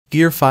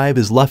Gear 5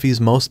 is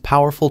Luffy's most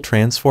powerful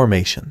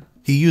transformation.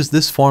 He used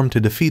this form to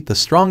defeat the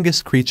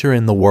strongest creature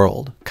in the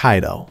world,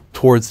 Kaido,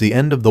 towards the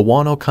end of the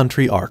Wano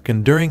Country arc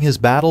and during his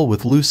battle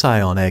with Luffy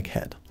on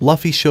Egghead.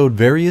 Luffy showed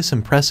various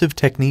impressive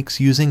techniques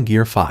using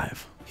Gear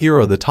 5. Here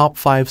are the top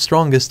 5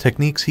 strongest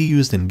techniques he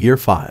used in Gear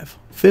 5.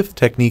 Fifth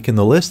technique in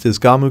the list is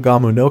Gamu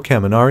Gamu no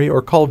Kaminari,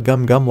 or called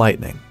Gum Gum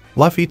Lightning.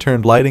 Luffy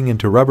turned lightning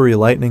into rubbery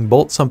lightning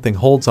bolt, something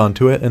holds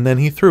onto it, and then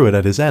he threw it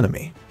at his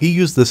enemy. He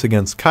used this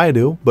against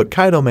Kaido, but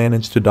Kaido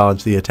managed to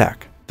dodge the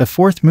attack. The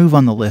fourth move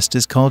on the list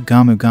is called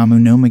Gamu Gamu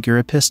no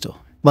Magura Pistol.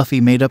 Luffy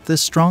made up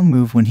this strong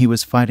move when he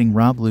was fighting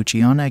Rob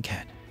Lucci on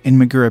Egghead. In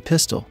Magura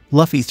Pistol,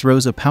 Luffy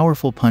throws a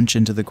powerful punch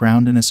into the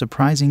ground in a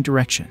surprising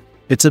direction.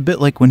 It's a bit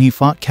like when he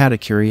fought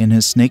Katakuri in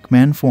his Snake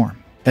Man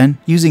form. Then,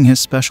 using his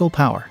special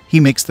power, he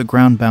makes the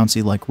ground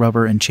bouncy like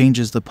rubber and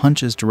changes the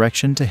punch's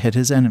direction to hit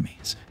his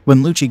enemies.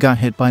 When Lucci got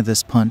hit by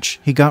this punch,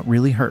 he got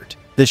really hurt.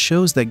 This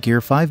shows that Gear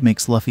 5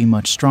 makes Luffy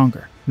much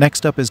stronger.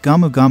 Next up is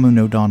Gamu Gamu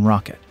no Dawn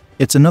Rocket.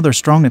 It's another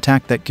strong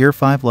attack that Gear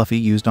 5 Luffy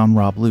used on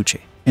Rob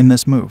Lucci. In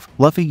this move,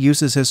 Luffy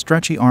uses his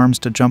stretchy arms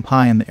to jump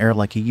high in the air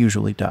like he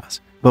usually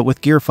does. But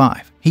with Gear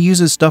 5, he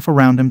uses stuff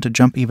around him to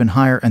jump even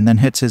higher and then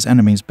hits his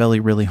enemy's belly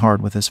really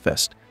hard with his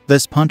fist.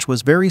 This punch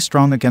was very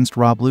strong against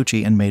Rob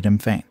Lucci and made him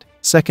faint.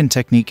 Second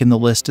technique in the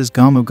list is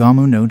Gamu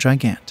Gamu no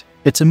Gigant.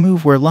 It's a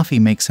move where Luffy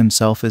makes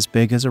himself as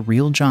big as a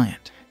real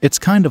giant. It's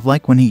kind of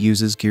like when he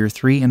uses Gear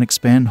 3 and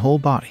expand whole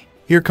body.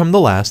 Here come the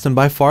last and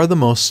by far the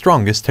most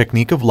strongest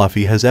technique of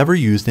Luffy has ever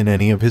used in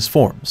any of his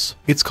forms.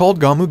 It's called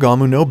Gamu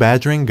Gamu no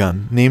Badgering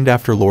Gun, named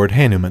after Lord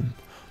Hanuman,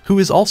 who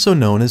is also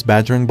known as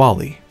Badgering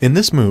Bali. In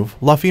this move,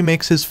 Luffy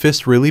makes his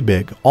fist really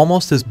big,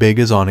 almost as big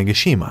as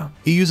Onigashima.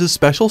 He uses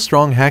special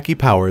strong haki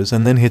powers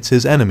and then hits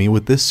his enemy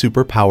with this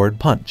super powered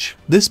punch.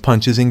 This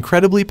punch is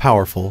incredibly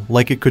powerful,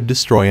 like it could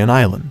destroy an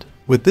island.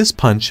 With this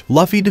punch,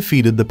 Luffy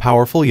defeated the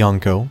powerful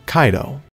Yonko, Kaido.